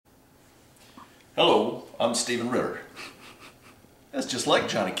Hello, I'm Stephen Ritter. That's just like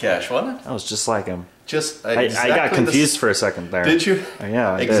Johnny Cash, wasn't it? That was just like him. Just I got confused for a second there. Did you?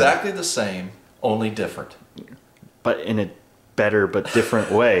 Yeah, I exactly did. the same, only different. But in a better but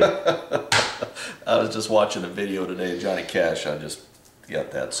different way. I was just watching a video today of Johnny Cash. I just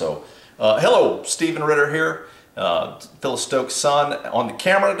got that. So, hello, Stephen Ritter here. Phyllis Stokes' son on the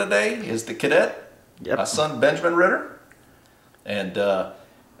camera today is the cadet. Yep. My son Benjamin Ritter. And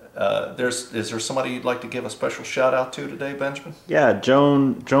is there somebody you'd like to give a special shout out to today, Benjamin? Yeah,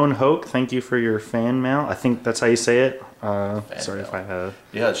 Joan Hoke, thank you for your fan mail. I think that's how you say it. Sorry if I have.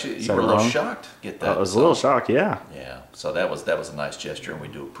 Yeah, you were a little shocked to get that. I was a little shocked, yeah. Yeah, so that was a nice gesture, and we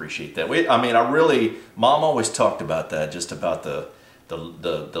do appreciate that. Mom always talked about that, just about the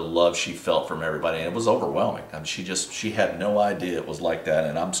love she felt from everybody, and it was overwhelming. I mean, she had no idea it was like that,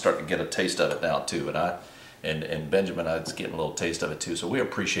 and I'm starting to get a taste of it now too. And Benjamin, I was getting a little taste of it too. So we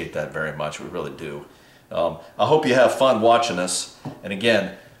appreciate that very much. We really do. I hope you have fun watching us. And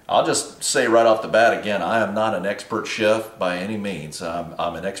again, I'll just say right off the bat again, I am not an expert chef by any means.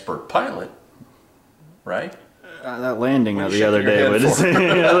 I'm an expert pilot, right? That landing the other day, but it's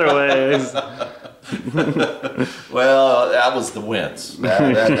the other ways. Well, that was the winds. That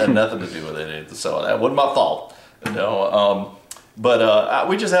had nothing to do with it. So that wasn't my fault. No. But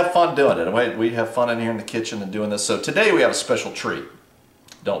we just have fun doing it. We have fun in here in the kitchen and doing this. So today we have a special treat,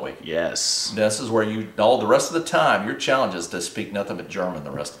 don't we? Yes. This is where the rest of the time, your challenge is to speak nothing but German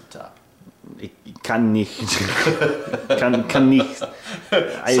the rest of the time. Kann nicht. kann nicht.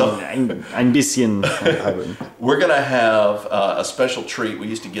 Ein bisschen. We're going to have a special treat. We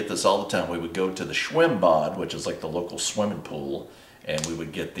used to get this all the time. We would go to the Schwimmbad, which is like the local swimming pool, and we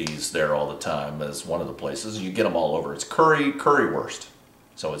would get these there all the time as one of the places. You get them all over. It's currywurst.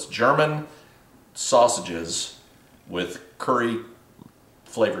 So it's German sausages with curry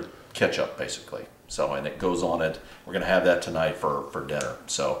flavored ketchup, basically. So, and it goes on it. We're going to have that tonight for dinner.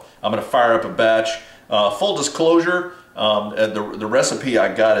 So I'm going to fire up a batch. Full disclosure, the recipe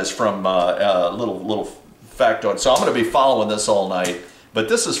I got is from a little factoid. So I'm going to be following this all night. But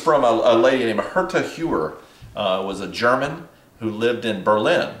this is from a lady named Herta Heuer. Was a German who lived in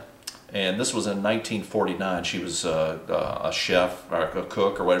Berlin, and this was in 1949. She was a chef or a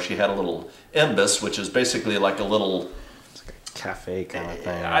cook or whatever. She had a little Imbiss, which is basically like a little cafe kind of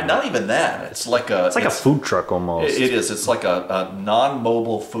thing. Not even that. It's like a food truck almost. It is. It's like a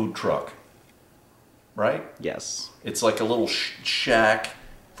non-mobile food truck, right? Yes. It's like a little shack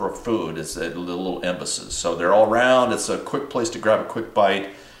for food. It's little Imbisses. So they're all around. It's a quick place to grab a quick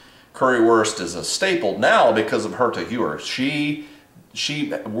bite. Currywurst is a staple now because of Herta Heuer.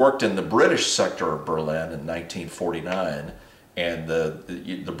 She worked in the British sector of Berlin in 1949, and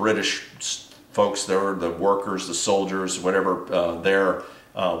the British folks there, the workers, the soldiers, whatever there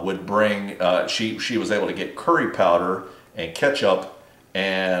would bring. She was able to get curry powder and ketchup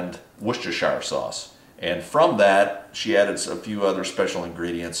and Worcestershire sauce, and from that she added a few other special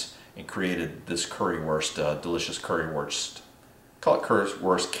ingredients and created this currywurst, delicious currywurst. Call it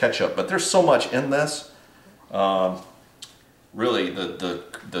Currywurst ketchup, but there's so much in this. Really,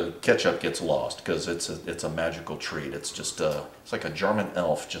 the ketchup gets lost because it's a magical treat. It's just it's like a German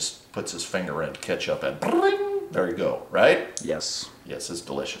elf just puts his finger in ketchup and bling, there you go, right? Yes. Yes, it's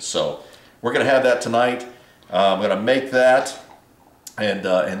delicious. So we're gonna have that tonight. I'm gonna make that, and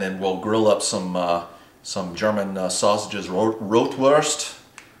then we'll grill up some German sausages, Rotwurst.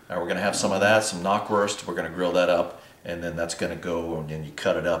 We're gonna have some of that, some Knockwurst. We're gonna grill that up. And then that's going to go, and then you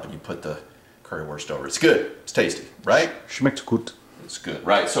cut it up and you put the currywurst over. It's good. It's tasty, right? Schmeckt gut. It's good.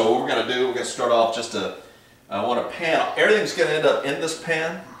 Right, so what we're going to do, we're going to start off I want a pan. Everything's going to end up in this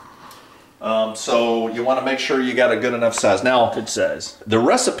pan. So you want to make sure you got a good enough size. Now, good size. The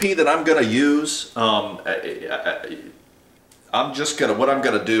recipe that I'm going to use, what I'm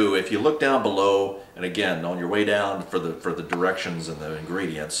going to do, if you look down below, and again, on your way down for the directions and the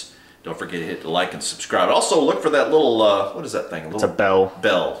ingredients, don't forget to hit the like and subscribe. Also, look for that little, what is that thing? It's a bell.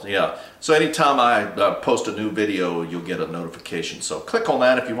 Bell, yeah. So anytime I post a new video, you'll get a notification. So click on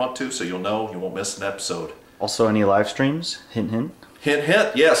that if you want to, so you'll know you won't miss an episode. Also, any live streams? Hint, hint. Hint,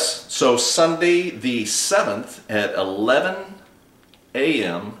 hint, yes. So Sunday the 7th at 11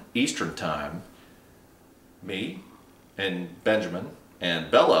 a.m. Eastern Time, me and Benjamin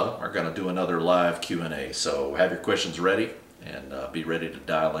and Bella are going to do another live Q&A. So have your questions ready. And be ready to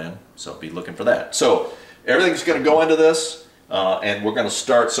dial in, so be looking for that. So everything's going to go into this, and we're going to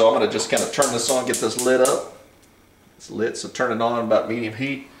start. So I'm going to just kind of turn this on, get this lid up. It's lit, so turn it on about medium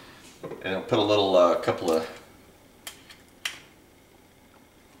heat, and I'll put a little couple of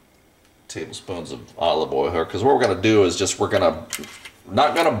tablespoons of olive oil here. Because what we're going to do is we're going to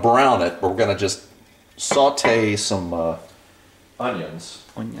not going to brown it, but we're going to just saute some onions.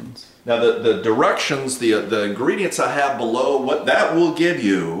 Now the directions, the ingredients I have below, what that will give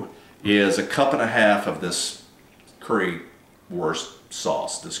you is a cup and a half of this currywurst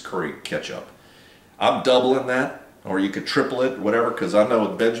sauce, this curry ketchup. I'm doubling that, or you could triple it, whatever, because I know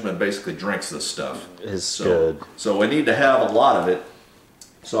Benjamin basically drinks this stuff. It's good. So we need to have a lot of it.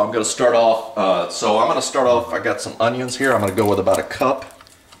 So I'm going to start off, I got some onions here. I'm going to go with about a cup.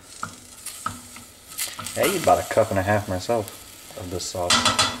 I eat about a cup and a half myself of this sauce.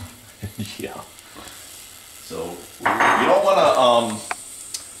 Yeah. So you don't want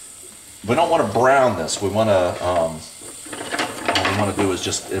to, we don't want to brown this. We want to, what we want to do is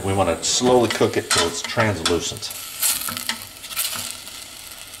we want to slowly cook it till it's translucent.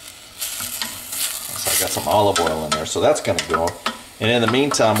 So I got some olive oil in there, so that's going to go. And in the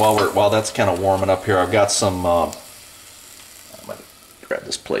meantime, while that's kind of warming up here, I've got some, I'm going to grab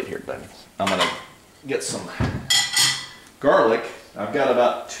this plate here, Benny. I'm going to get some garlic. I've got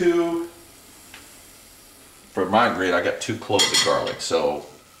about 2, for my grade, I got 2 cloves of garlic. So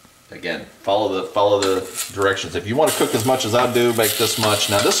again, follow the directions. If you want to cook as much as I do, make this much.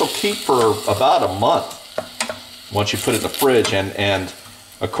 Now this will keep for about a month once you put it in the fridge, and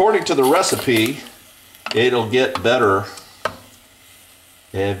according to the recipe, it'll get better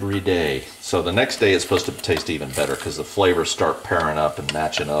every day. So the next day it's supposed to taste even better because the flavors start pairing up and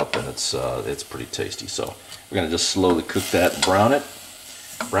matching up, and it's pretty tasty. So we're gonna just slowly cook that and brown it.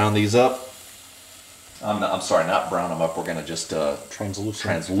 Brown these up. I'm sorry, not brown them up. We're gonna just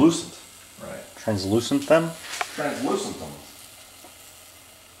translucent. Right. Translucent them. Translucent them.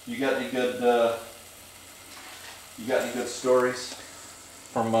 You got any good? You got any good stories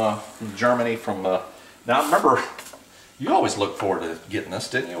from Germany? Now remember, you always look forward to getting this,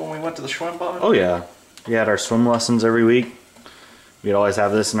 didn't you, when we went to the Schwimmbad? Oh yeah, we had our swim lessons every week. We'd always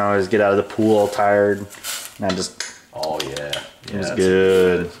have this, and I always get out of the pool all tired, and I just. Oh yeah, It was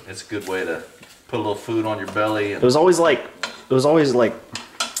good. It's a good way to put a little food on your belly. And it was always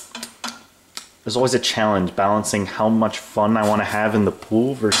a challenge balancing how much fun I want to have in the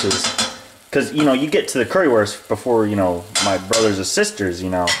pool versus, because you get to the currywurst before my brothers and sisters,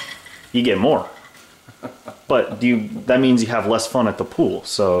 you get more. But that means you have less fun at the pool.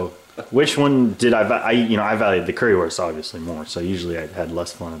 So which one did I valued the currywurst obviously more. So usually I had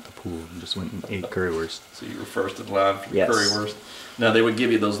less fun at the pool and just went and ate currywurst. So you were first in line for the currywurst. Now they would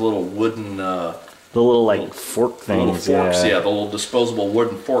give you those little wooden the little fork things. Little forks, yeah, the little disposable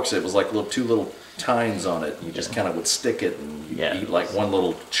wooden forks. It was like two little tines on it. You just kind of would stick it and you eat like one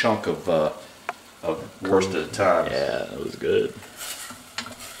little chunk of wurst at a time. Yeah, it was good.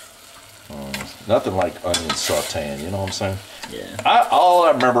 Nothing like onion sauteing, you know what I'm saying? Yeah. All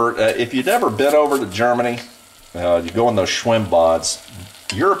I remember, if you'd ever been over to Germany, you go in those Schwimmbads,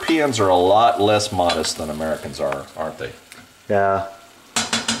 Europeans are a lot less modest than Americans are, aren't they? Yeah.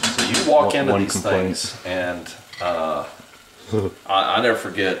 So you walk into these things, and I never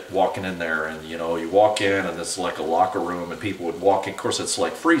forget walking in there, and you walk in, and it's like a locker room, and people would walk in. Of course, it's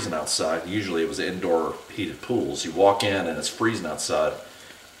like freezing outside. Usually it was indoor heated pools. You walk in, and it's freezing outside.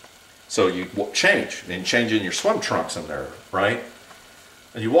 So you change in your swim trunks in there, right?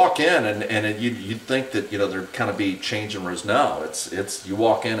 And you walk in, and you'd think that there'd kind of be changing rooms. No, it's you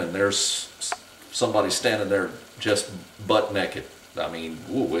walk in, and there's somebody standing there just butt naked. I mean,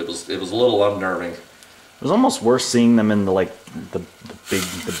 it was a little unnerving. It was almost worse seeing them in the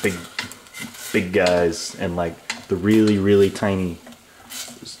big guys and like the really tiny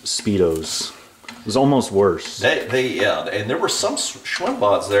Speedos. It was almost worse. And there were some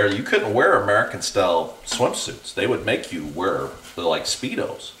Schwimmbads there. You couldn't wear American style swimsuits. They would make you wear like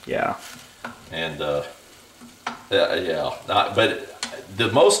Speedos. Yeah. And but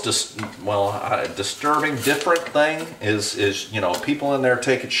the most disturbing, different thing is people in there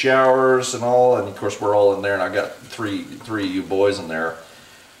taking showers and all, and of course we're all in there, and I got three of you boys in there,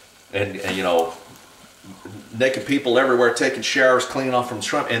 and naked people everywhere taking showers, cleaning off from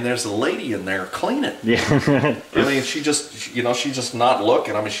shrimp, and there's a lady in there cleaning. Yeah. I mean, she's just not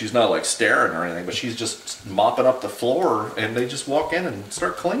looking. I mean, she's not like staring or anything, but she's just mopping up the floor, and they just walk in and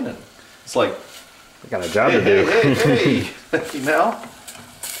start cleaning. It's like, I got a job to do. Hey, I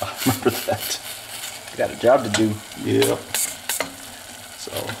remember that. I got a job to do. Yeah.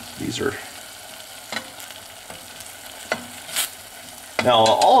 So these are. Now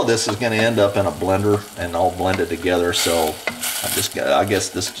all of this is going to end up in a blender and all blended together. So I guess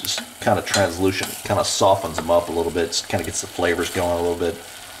this just kind of translucent, kind of softens them up a little bit. Just kind of gets the flavors going a little bit.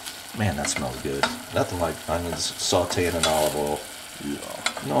 Man, that smells good. Nothing like onions sauteing in olive oil. Yeah.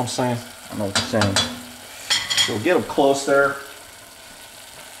 You know what I'm saying? I know what you're saying. So get them close there.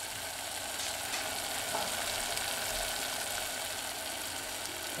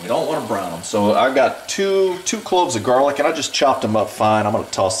 We don't want to brown them. So I've got two cloves of garlic, and I just chopped them up fine. I'm going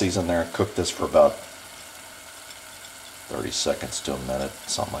to toss these in there and cook this for about 30 seconds to a minute,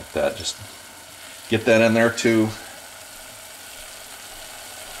 something like that. Just get that in there too.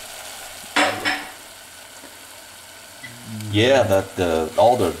 Yeah, that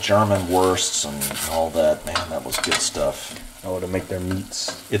all the German wursts and all that, man, that was good stuff. Oh, to make their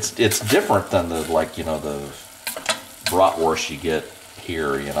meats. It's different than the, like, you know, the bratwurst you get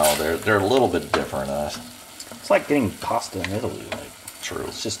here. You know, they're a little bit different. It's like getting pasta in Italy. Like, true.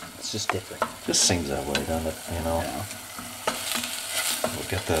 It's just different. Just seems that way, doesn't it? You know. Yeah. We'll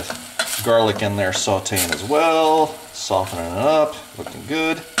get the garlic in there sauteing as well, softening it up, looking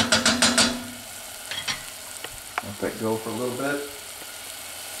good. Let that go for a little bit.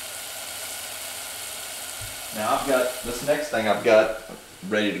 Now I've got, this next thing I've got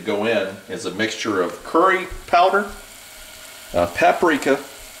ready to go in is a mixture of curry powder, paprika,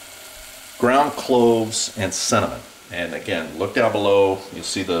 ground cloves, and cinnamon. And again, look down below, you'll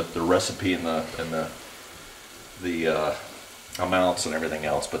see the recipe and the amounts and everything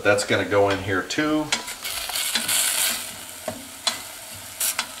else. But that's going to go in here too.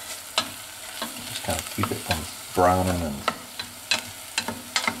 Just kind of keep it from browning. And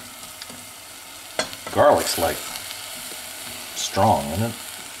garlic's like strong, isn't it?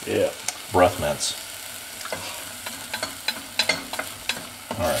 Yeah. Breath mints.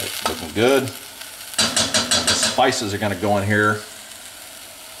 All right, looking good. And the spices are going to go in here,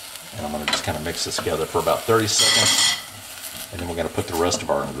 and I'm going to just kind of mix this together for about 30 seconds, and then we're going to put the rest of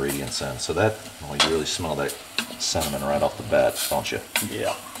our ingredients in. So that, well, you really smell that cinnamon right off the bat, don't you?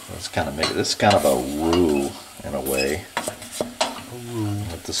 Yeah. Let's kind of make it, this is kind of a roux in a way.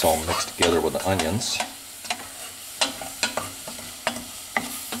 Let this all mixed together with the onions.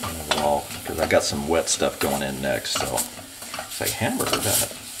 Because I got some wet stuff going in next, so it's like hamburger,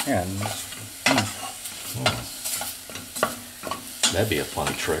 doesn't it? Yeah. That'd be a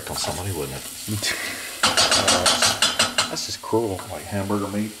funny trick on somebody, wouldn't it? That's just cruel. Like hamburger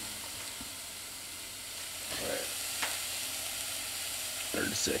meat.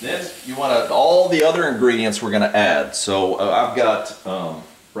 36. Then you want to, all the other ingredients we're going to add. So I've got,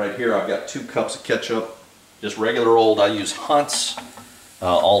 right here, I've got 2 cups of ketchup. Just regular old, I use Hunt's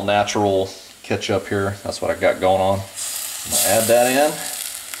all natural ketchup here. That's what I got going on. I'm going to add that in.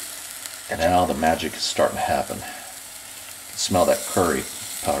 And now the magic is starting to happen. You can smell that curry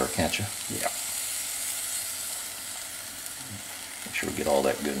powder, can't you? Yeah. Make sure we get all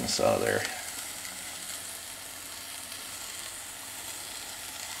that goodness out of there.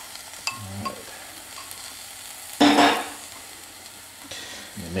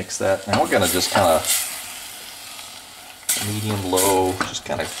 Mix that. Now we're going to just kind of medium low, just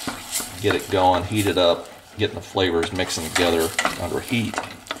kind of get it going, heat it up, getting the flavors mixing together under heat.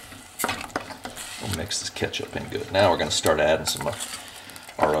 We'll mix this ketchup in good. Now we're going to start adding some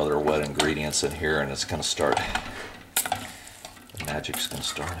of our other wet ingredients in here, and it's going to start, the magic's going to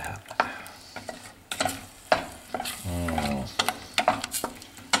start happening.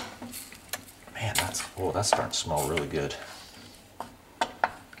 Man, that's starting to smell really good.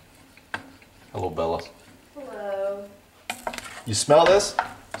 Hello, Bella. Hello. You smell this?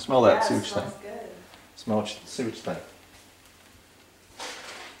 Smell that, Yeah, see it what you think. smells good. Smell it, see what you think.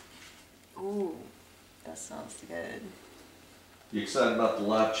 Ooh, that sounds good. You excited about the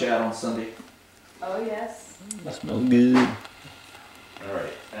live chat on Sunday? Oh, yes. That smells good. All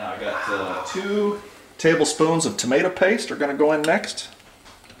right, now I got 2 tablespoons of tomato paste are going to go in next.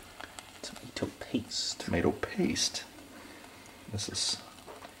 Tomato paste. Tomato paste. This is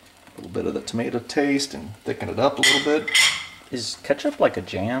a little bit of the tomato taste and thicken it up a little bit. Is ketchup like a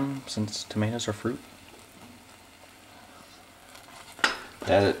jam since tomatoes are fruit?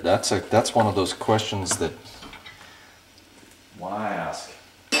 That's one of those questions that, why ask?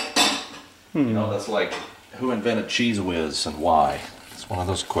 You know, that's like, who invented Cheese Whiz and why? It's one of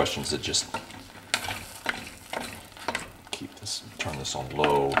those questions that just keep this, turn this on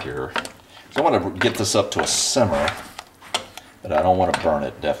low here. So I want to get this up to a simmer, but I don't want to burn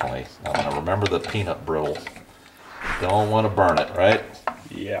it, definitely. I want to remember the peanut brittle. Don't want to burn it, right?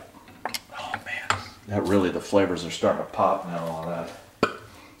 Yeah. Oh man, that really, the flavors are starting to pop now on that.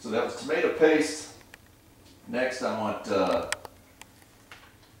 So that was tomato paste. Next I want,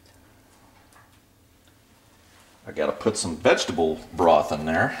 I gotta put some vegetable broth in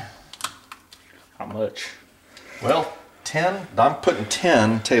there. How much? Well, 10, I'm putting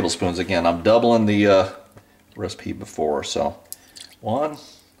 10 tablespoons again. I'm doubling the recipe before, so 1,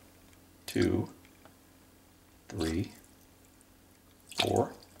 2, 3,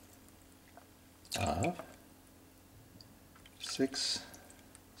 4, 5, 6,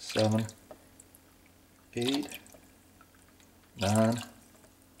 7, 8, 9,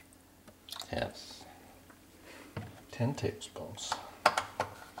 10. 10 tablespoons.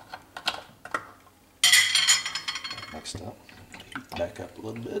 Mixed up. Heat back up a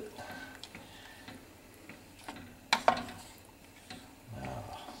little bit.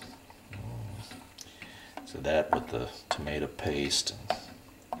 So that with the tomato paste.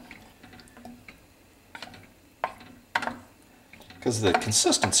 Because the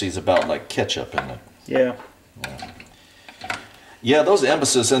consistency is about like ketchup, isn't it? Yeah. Yeah, those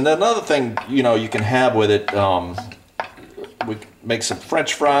imbisses. And then another thing, you know, you can have with it, we make some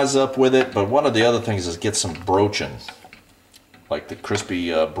French fries up with it, but one of the other things is get some broaching, like the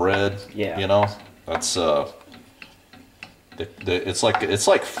crispy bread. Yeah. You know, that's it's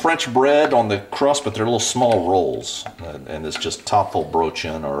like French bread on the crust, but they're little small rolls, and it's just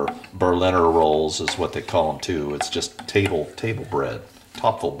Topfelbrötchen or Berliner rolls is what they call them too. It's just table bread,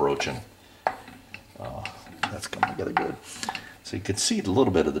 Topfelbrötchen. That's coming together good. So you can see a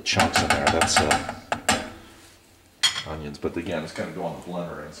little bit of the chunks in there. That's onions, but again, it's going to go in the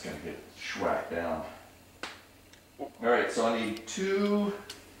blender and it's going to get schwacked down. All right, so I need 2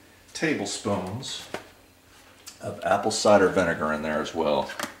 tablespoons of apple cider vinegar in there as well.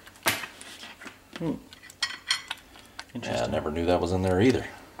 Interesting. Yeah, I never knew that was in there either.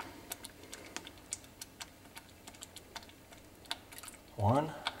 1,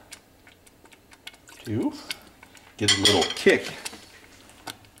 2. Get a little kick.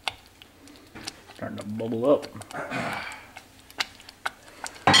 Starting to bubble up. Yeah,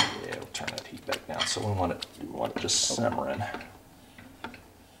 we'll turn that heat back down. So we want it just simmering.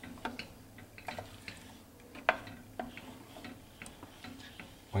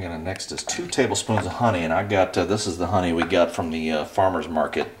 We're gonna next is 2 tablespoons of honey, and I got this is the honey we got from the farmer's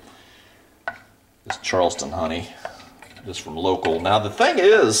market. This Charleston honey, just from local. Now the thing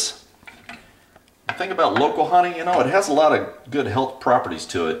is, the thing about local honey, you know, it has a lot of good health properties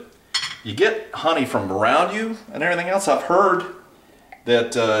to it. You get honey from around you and everything else. I've heard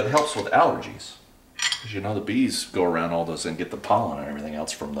that it helps with allergies, because you know the bees go around all those and get the pollen and everything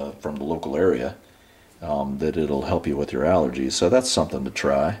else from the local area. That it'll help you with your allergies. So that's something to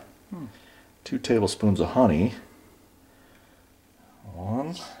try. 2 tablespoons of honey.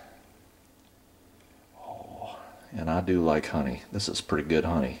 1. Oh, and I do like honey. This is pretty good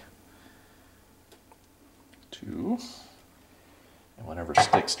honey. 2. And whatever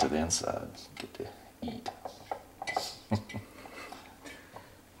sticks to the inside, you get to eat.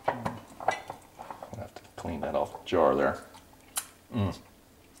 I'll have to clean that off the jar there.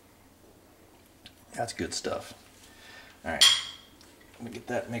 That's good stuff. All right, let me get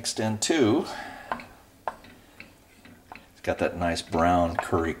that mixed in too. It's got that nice brown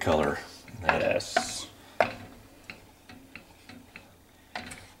curry color. Yes.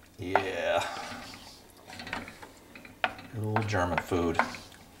 Yeah. Good old German food.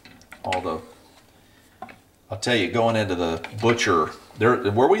 I'll tell you, going into the butcher,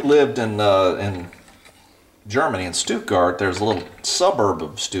 where we lived in Germany, in Stuttgart, there's a little suburb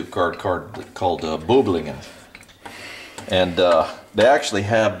of Stuttgart called Böblingen. And they actually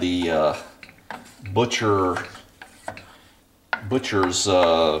have the butcher's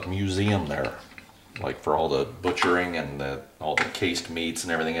museum there, like for all the butchering and all the cased meats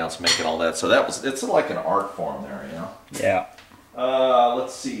and everything else, making all that. So it's like an art form there, you know? Yeah.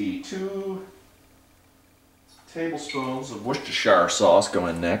 Let's see, 2 tablespoons of Worcestershire sauce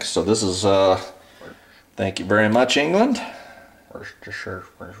going next. So this is thank you very much, England. Worcestershire.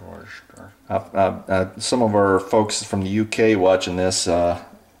 Some of our folks from the UK watching this,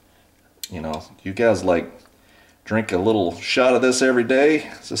 you know, you guys like drink a little shot of this every day?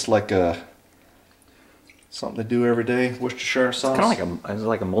 Is this like something to do every day? Worcestershire sauce. Kind of like is it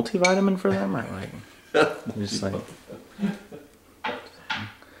like a multivitamin for them, or like just like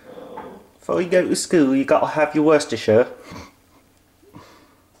before you go to school, you gotta have your Worcestershire.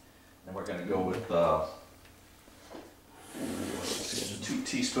 And we're gonna go with 2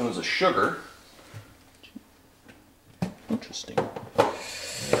 teaspoons of sugar. Interesting.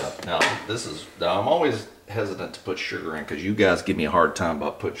 Yeah. Now I'm always hesitant to put sugar in because you guys give me a hard time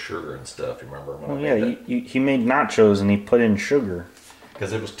about putting sugar and stuff. You remember when Well, I yeah, made that? he made nachos and he put in sugar.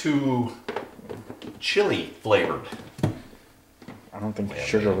 Because it was too chili flavored. I don't think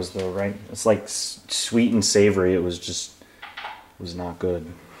sugar was the right. It's like sweet and savory. It was not good.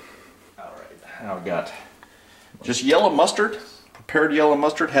 All right, now I've got just yellow mustard, prepared yellow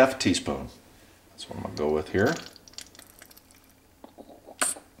mustard, half a teaspoon. That's what I'm gonna go with here.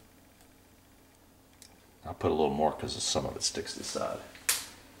 I'll put a little more because some of it sticks to the side.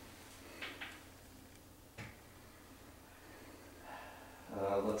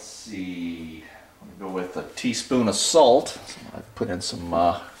 Let's let's see. I'm gonna go with a teaspoon of salt. So I put in some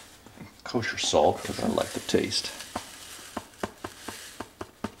kosher salt because I like the taste.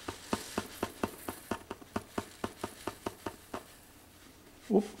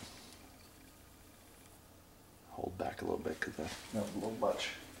 Whoop. Hold back a little bit because that was a little much.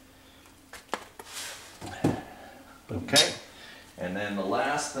 Okay, and then the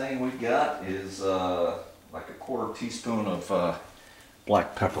last thing we got is like a quarter teaspoon of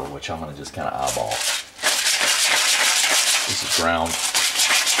black pepper, which I'm going to just kind of eyeball. This is ground.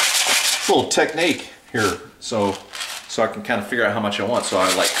 It's a little technique here, so I can kind of figure out how much I want. So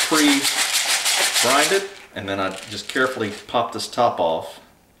I like pre-grind it, and then I just carefully pop this top off.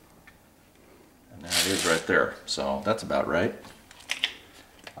 And there it is right there. So that's about right.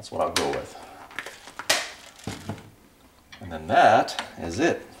 That's what I'll go with. And then that is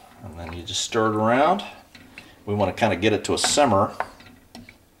it. And then you just stir it around. We want to kind of get it to a simmer.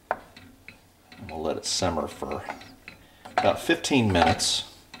 And we'll let it simmer for about 15 minutes.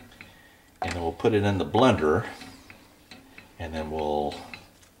 And then we'll put it in the blender. And then we'll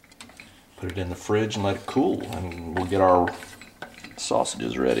put it in the fridge and let it cool. And we'll get our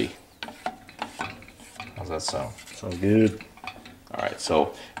sausages ready. How's that sound? Sounds good. All right,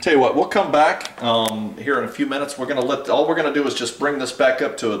 so tell you what, we'll come back here in a few minutes. We're gonna all we're gonna do is just bring this back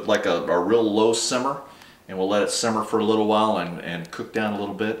up to like a real low simmer, and we'll let it simmer for a little while and cook down a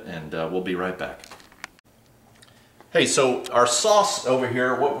little bit, and we'll be right back. Hey, so our sauce over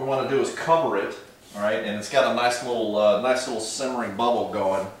here, what we want to do is cover it, all right, and it's got a nice little simmering bubble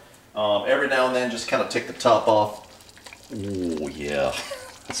going. Every now and then, just kind of take the top off. Oh yeah,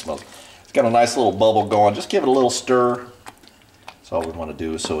 that smells. It's got a nice little bubble going. Just give it a little stir. All we want to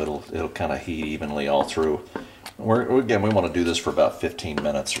do so it'll kind of heat evenly all through. Again, we want to do this for about 15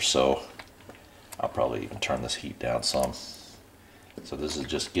 minutes or so. I'll probably even turn this heat down some. So this is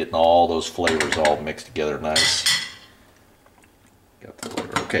just getting all those flavors all mixed together nice. Got the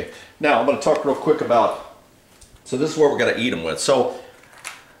flavor. Okay, now I'm going to talk real quick about, so this is what we're going to eat them with. So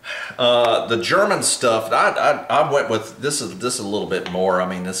the German stuff, I went with, this is a little bit more. I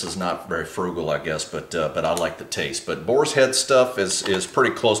mean, this is not very frugal, I guess, but I like the taste. But boar's head stuff is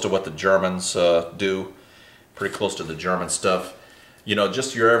pretty close to what the Germans do. Pretty close to the German stuff. You know,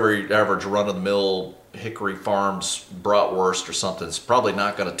 just your average run-of-the-mill Hickory Farms bratwurst or something. It's probably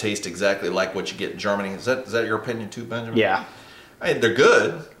not going to taste exactly like what you get in Germany. Is that your opinion too, Benjamin? Yeah. I mean, they're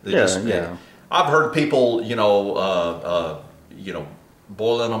good. Yeah. I've heard people, you know,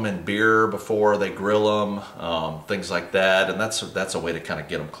 boiling them in beer before they grill them, things like that, and that's a way to kind of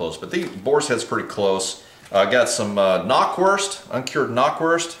get them close. But the boar's head's pretty close. I got some knockwurst, uncured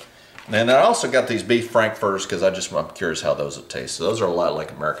knockwurst, and I also got these beef frankfurters because I'm curious how those would taste. So those are a lot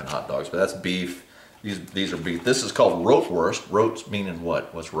like American hot dogs, but that's beef. These are beef. This is called rotwurst. Rot meaning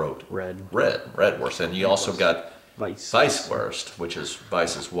what? What's rot? Red. Red wurst. And you also got Weisswurst, which is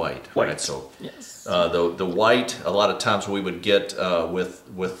Weiss is white. Right? So yes. The white, a lot of times we would get with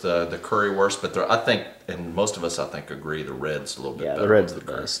the currywurst, but I think, and most of us I think agree, the red's a little bit better. Yeah, the red's the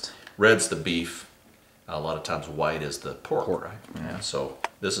best. Red's the beef. A lot of times white is the pork. Right? Yeah. So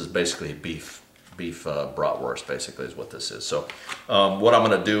this is basically beef bratwurst. Basically, is what this is. So what I'm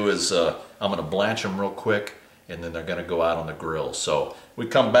going to do is I'm going to blanch them real quick, and then they're going to go out on the grill. So we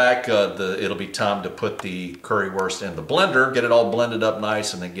come back, it'll be time to put the currywurst in the blender, get it all blended up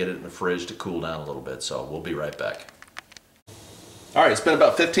nice, and then get it in the fridge to cool down a little bit. So we'll be right back. All right, it's been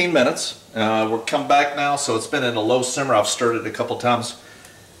about 15 minutes. We'll come back now. So it's been in a low simmer. I've stirred it a couple times.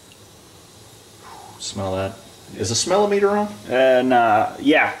 Smell that. Is the smell-o-meter on? Nah,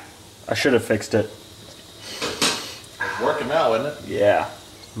 yeah. I should have fixed it. It's working now, isn't it? Yeah.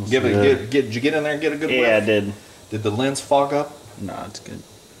 Did you get in there and get a good whiff? Yeah, I did. Did the lens fog up? No, it's good.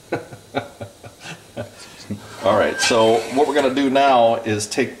 All right, so what we're going to do now is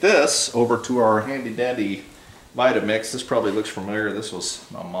take this over to our handy-dandy Vitamix. This probably looks familiar. This was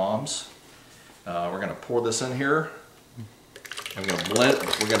my mom's. We're going to pour this in here. I'm going to blend.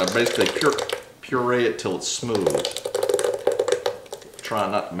 We're going to basically puree it till it's smooth. Try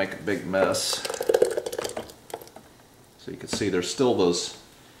not to make a big mess. So you can see there's still those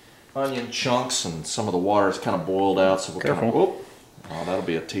onion chunks and some of the water is kind of boiled out. So we'll kind of, oh, that'll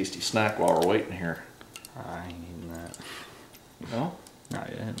be a tasty snack while we're waiting here. I ain't eating that. No? Not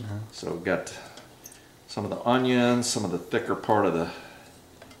yet, no. So we've got some of the onions, some of the thicker part of the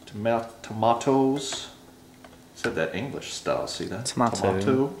tomatoes. Said that English style, see that?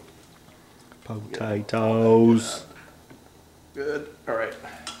 Tomato. Potatoes. Good. All right.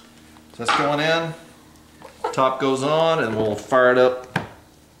 So that's going in. Top goes on, and we'll fire it up.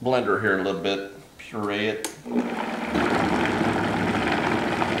 Blender here a little bit. Puree it.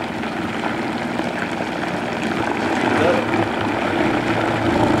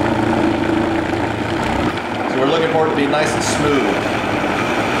 nice and smooth.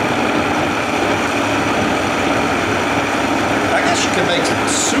 I guess you can make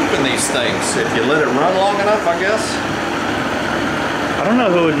soup in these things if you let it run long enough, I guess. I don't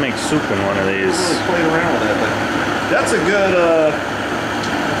know who would make soup in one of these. I really played around with that, but that's a good,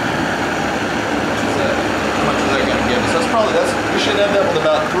 how much is that going to give us? We should end up with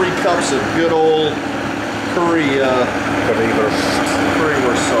about 3 cups of good old currywurst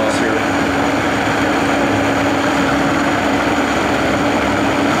sauce here.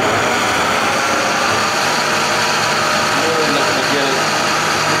 Really looking to get it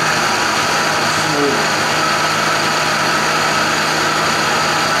smooth.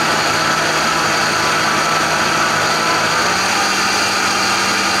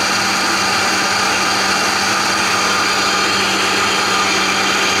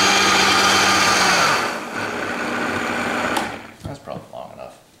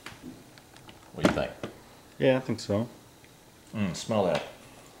 Yeah, I think so. Smell that.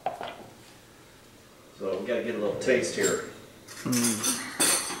 So we got to get a little taste here.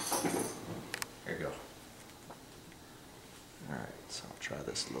 There you go. All right, so I'll try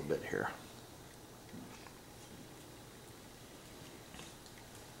this a little bit here.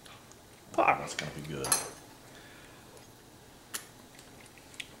 Oh, that's going to be good.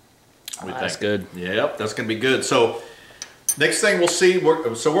 That's good. Yep, that's going to be good. So next thing we'll see, what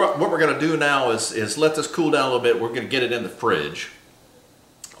we're going to do now is let this cool down a little bit. We're going to get it in the fridge,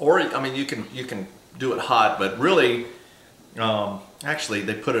 or I mean you can do it hot, but really, actually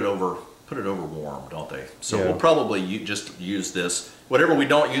they put it over warm, don't they? So yeah. We'll probably just use this. Whatever we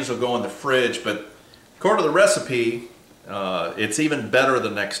don't use will go in the fridge, but according to the recipe, it's even better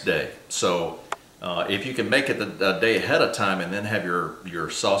the next day. So if you can make it a day ahead of time and then have your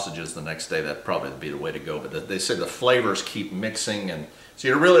sausages the next day, that'd probably be the way to go. But they say the flavors keep mixing, and so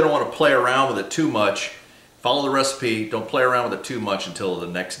you really don't want to play around with it too much. Follow the recipe. Don't play around with it too much until the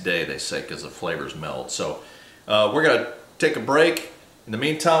next day, they say, because the flavors melt. So we're going to take a break. In the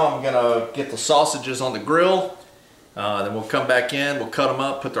meantime, I'm going to get the sausages on the grill. Then we'll come back in, we'll cut them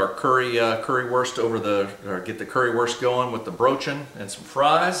up, put our currywurst get the currywurst going with the brochin and some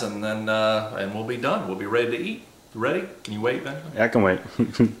fries, and then and we'll be done. We'll be ready to eat. You ready? Can you wait, Benjamin? Yeah, I can wait.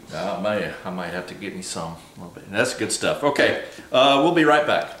 I might have to get me some. A little bit. That's good stuff. Okay, we'll be right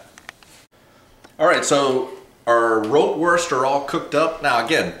back. All right, so our bratwurst are all cooked up. Now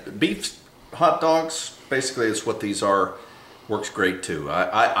again, beef hot dogs basically is what these are. Works great too.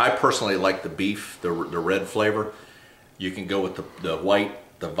 I personally like the beef, the red flavor. You can go with the white,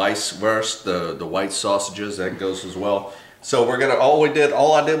 the wurst, the white sausages. That goes as well. So we're gonna all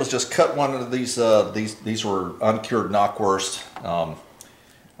I did was just cut one of these. These were uncured knockwurst.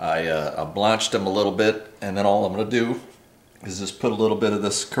 I blanched them a little bit, and then all I'm gonna do is just put a little bit of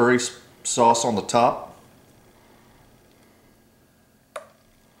this curry sauce on the top,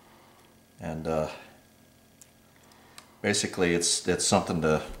 and basically it's something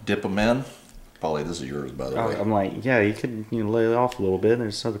to dip them in. Polly, this is yours, by the way. I'm like, yeah, you could lay it off a little bit.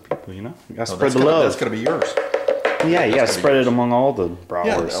 There's other people, you gotta spread the love. love. That's gonna be yours. Yeah, you gotta spread it among all the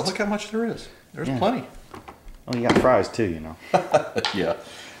bratwurst. Yeah, look how much there is. There's plenty. Oh, you got fries too, Yeah.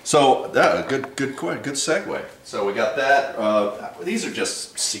 So good segue. So we got that. These are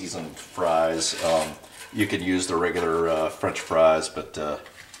just seasoned fries. You could use the regular French fries, but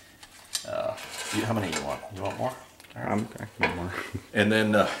how many you want? You want more? All right. I can more. And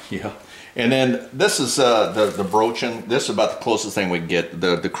then and then this is the brochin. This is about the closest thing we can get.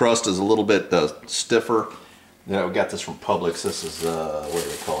 The crust is a little bit stiffer. We got this from Publix. This is what do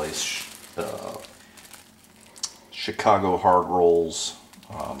they call these? Chicago hard rolls.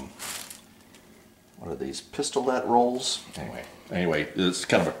 What are these? Pistolette rolls. Anyway, it's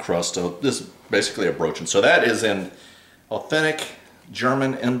kind of a crust. So this is basically a brochin. So that is an authentic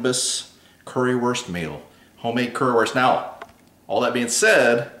German Imbiss currywurst meal. Homemade currywurst. Now, all that being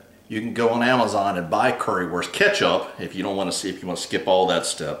said, you can go on Amazon and buy currywurst ketchup if you don't want to if you want to skip all that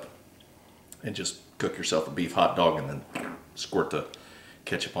step, and just cook yourself a beef hot dog and then squirt the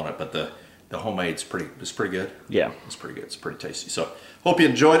ketchup on it. But the homemade's pretty good. Yeah, it's pretty good. It's pretty tasty. So hope you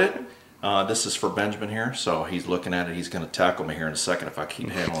enjoyed it. This is for Benjamin here, so he's looking at it. He's going to tackle me here in a second if I keep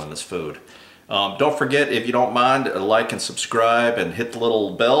handling this food. Don't forget, if you don't mind, like and subscribe and hit the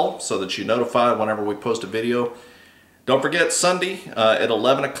little bell so that you're notified whenever we post a video. Don't forget, Sunday at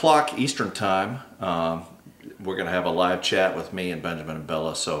 11 o'clock Eastern Time, we're going to have a live chat with me and Benjamin and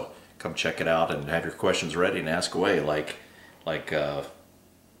Bella, so come check it out and have your questions ready and ask away. Like how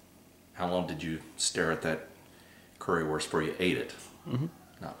long did you stare at that currywurst before you ate it? Mm-hmm.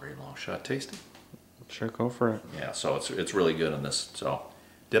 Not very long. Should I taste it? Sure, go for it. Yeah, so it's really good in this. So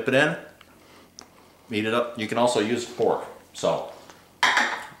dip it in. Eat it up. You can also use pork. So,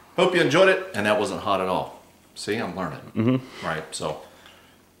 hope you enjoyed it, and that wasn't hot at all. See, I'm learning. Right, so,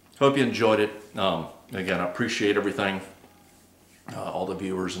 hope you enjoyed it. Again, I appreciate everything, all the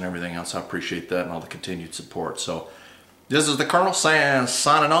viewers and everything else. I appreciate that and all the continued support. So, this is the Colonel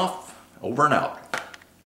signing off. Over and out.